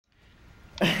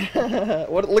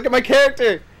What? Look at my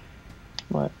character.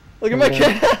 What? Look at my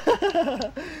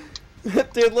character.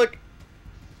 Dude, look.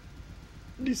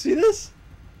 Do you see this?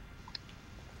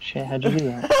 Shit, how'd you do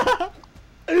that?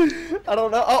 I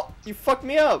don't know. Oh, you fucked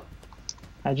me up.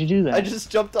 How'd you do that? I just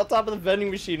jumped on top of the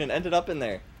vending machine and ended up in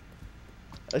there.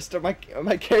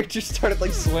 My character started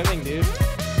like swimming, dude.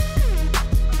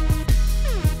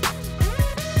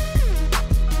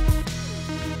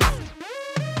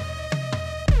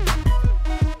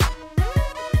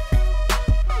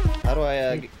 How do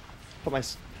I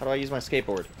how do I use my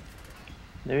skateboard?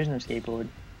 There is no skateboard.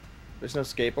 There's no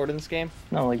skateboard in this game?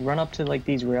 No, like run up to like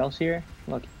these rails here.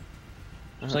 Look.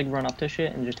 Just like run up to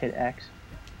shit and just hit X.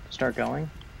 Start going.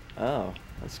 Oh,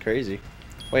 that's crazy.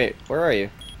 Wait, where are you?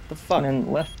 The fuck? And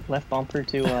then left bumper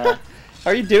to How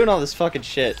are you doing all this fucking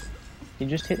shit? you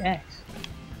just hit X.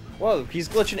 Whoa, he's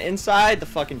glitching inside the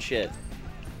fucking shit.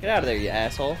 Get out of there, you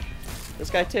asshole. This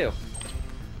guy too.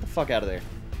 Get the fuck out of there.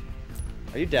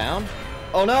 Are you down?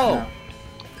 Oh no! No.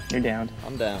 You're down.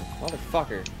 I'm down.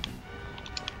 Motherfucker.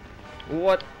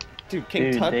 What? Dude,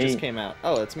 King Tut just came out.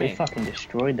 Oh, it's me. They fucking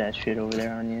destroyed that shit over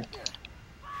there on you.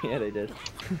 Yeah, they did.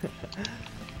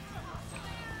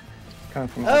 Coming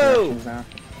from all directions now.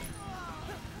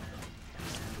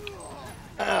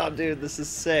 Oh, dude, this is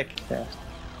sick. Yeah.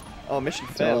 Oh, mission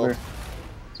It's failed. over.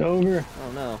 It's over.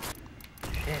 Oh no.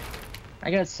 Shit.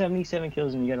 I got 77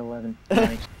 kills and you got 11.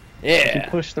 Nice. Yeah. If you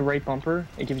push the right bumper,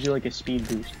 it gives you like a speed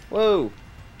boost. Whoa.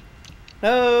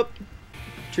 Nope.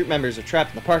 Troop members are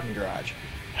trapped in the parking garage.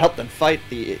 Help them fight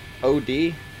the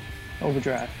OD.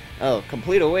 Overdrive. Oh,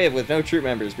 complete a wave with no troop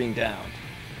members being downed.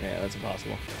 Yeah, that's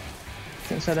impossible.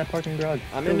 It's inside that parking garage.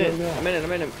 I'm Go, in go, it. go. I'm in it.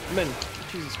 I'm in it. I'm in.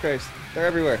 Jesus Christ. They're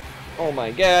everywhere. Oh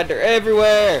my god, they're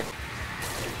everywhere.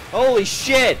 Holy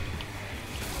shit.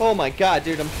 Oh my god,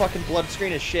 dude, I'm fucking blood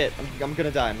screen as shit. I'm gonna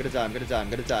die. I'm gonna die. I'm gonna die. I'm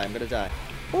gonna die. I'm gonna die.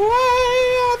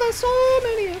 Why are there so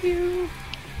many of you?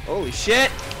 Holy shit.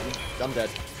 I'm dead.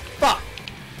 Fuck.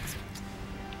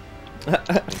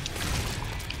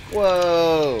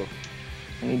 Whoa.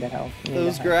 I need that help.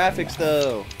 Those graphics,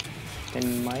 though. They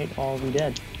might all be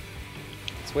dead.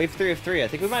 It's wave 3 of 3. I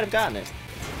think we might have gotten it.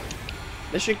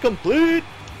 Mission complete!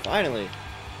 Finally.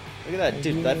 Look at that,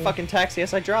 dude. That fucking taxi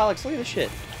has hydraulics. Look at this shit.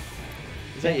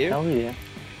 Is that you? Hell yeah.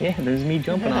 Yeah, there's me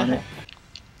jumping on it.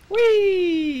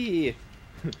 Whee!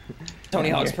 Tony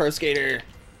Hawk's Pro Skater.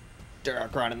 They're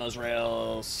grinding those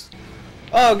rails.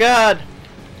 Oh god!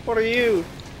 What are you?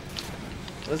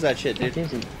 What is that shit, dude? What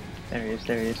is he? There he is,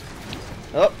 there he is.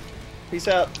 Oh, peace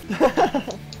out.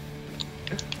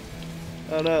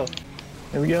 Oh no.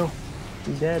 There we go.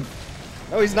 He's dead.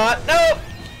 No, he's not. No!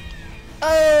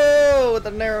 Oh, with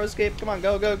a narrow escape. Come on,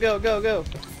 go, go, go, go, go.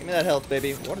 Give me that health,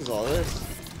 baby. What is all this?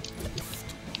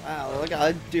 Wow, look,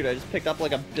 dude, I just picked up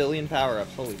like 1 billion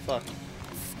power-ups. Holy fuck.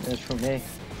 That's from me.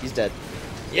 He's dead.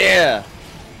 Yeah!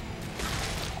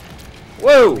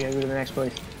 Whoa! We gotta go to the next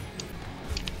place.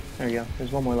 There we go.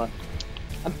 There's one more left.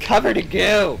 I'm covered in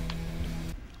goo!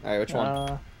 Alright, which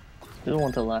one? There's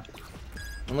one to the left.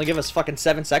 Only give us fucking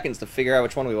 7 seconds to figure out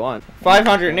which one we want.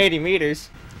 580 meters.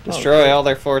 Destroy okay. all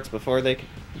their forts before they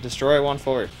destroy one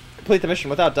fort. Complete the mission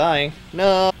without dying.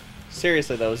 No.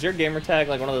 Seriously though, is your gamer tag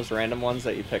like one of those random ones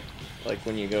that you pick like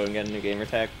when you go and get a new gamer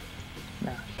tag?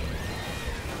 Nah.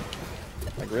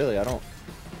 Like really, I don't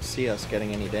see us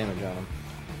getting any damage on them.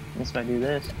 Unless I do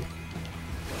this.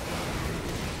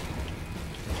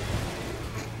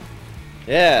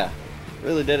 Yeah.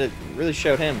 Really did it. Really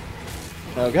showed him.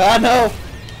 Oh god, no!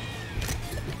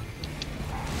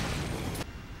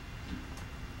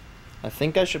 I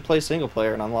think I should play single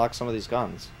player and unlock some of these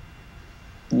guns.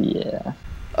 Yeah.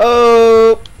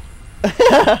 Oh!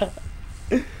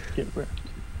 Get wrecked.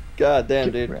 God damn,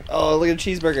 Get dude. wrecked. Oh, look at the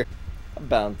cheeseburger.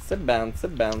 Bouncy,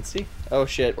 bouncy, bouncy. Oh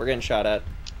shit, we're getting shot at.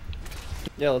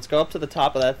 Yeah, let's go up to the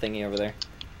top of that thingy over there.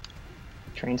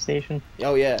 Train station?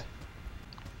 Oh yeah.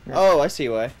 Yeah. Oh, I see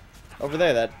why. Over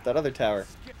there, that other tower.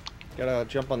 Gotta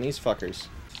jump on these fuckers.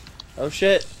 Oh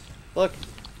shit. Look.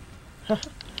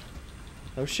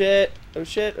 Oh shit. Oh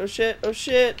shit. Oh shit. Oh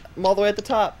shit. I'm all the way at the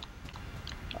top.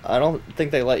 I don't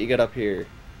think they let you get up here.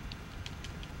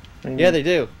 Yeah, they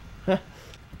do.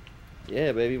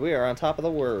 Yeah, baby, we are on top of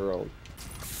the world.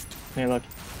 Hey, look.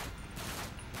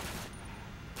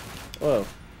 Whoa.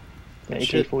 The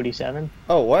Shit. AK-47.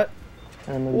 Oh, what?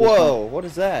 And then there's this Whoa, what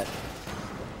is that?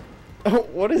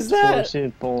 What is that?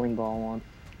 explosive bowling ball one.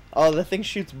 Oh, the thing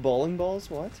shoots bowling balls?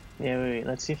 What? Yeah, wait.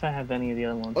 Let's see if I have any of the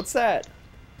other ones. What's that?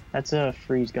 That's a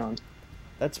freeze gun.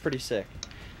 That's pretty sick.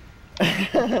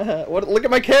 What? Look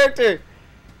at my character!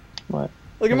 What?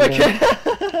 Look at my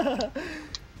character!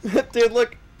 Dude,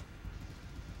 look.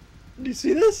 Do you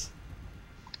see this?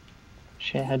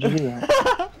 shit, how'd you do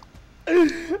that?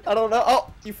 I don't know.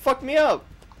 Oh, you fucked me up.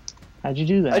 How'd you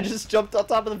do that? I just jumped on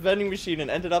top of the vending machine and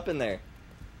ended up in there.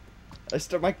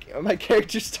 My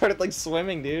character started like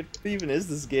swimming, dude. What even is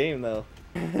this game though?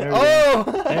 There we Oh!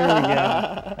 go. There we go.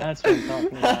 That's what I'm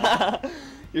talking about.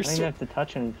 You're I don't even have to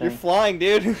touch anything. You're flying,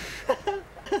 dude.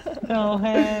 No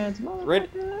hands,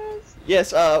 Right. motherfuckers.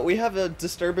 Yes, we have a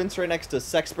disturbance right next to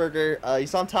Sex Burger.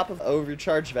 He's on top of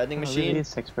overcharged vending machine. Really?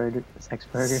 Sex burger. Sex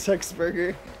burger. Sex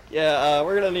Burger. Yeah,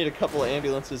 we're gonna need a couple of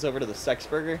ambulances over to the Sex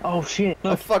Burger. Oh shit! Oh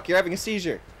Look. fuck, you're having a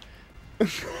seizure. What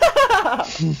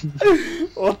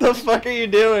the fuck are you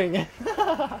doing?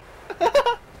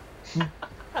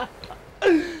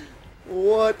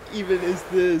 What even is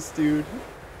this, dude?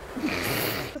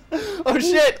 Oh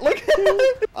shit, look!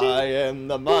 I am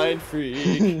the mind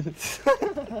freak.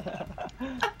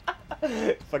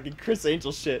 Fucking Chris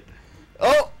Angel shit.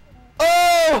 Oh!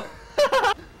 Oh!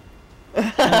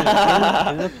 Get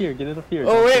it up here, get it up here.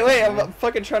 Oh wait, I'm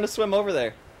fucking trying to swim over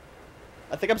there.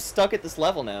 I think I'm stuck at this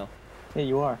level now. Yeah,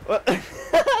 you are. What?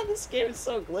 This game is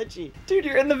so glitchy. Dude,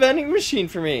 you're in the vending machine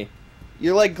for me.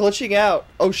 You're like glitching out.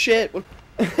 Oh shit. What?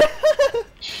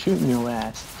 Shooting your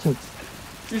ass.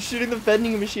 You're shooting the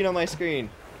vending machine on my screen.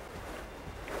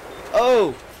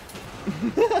 Oh!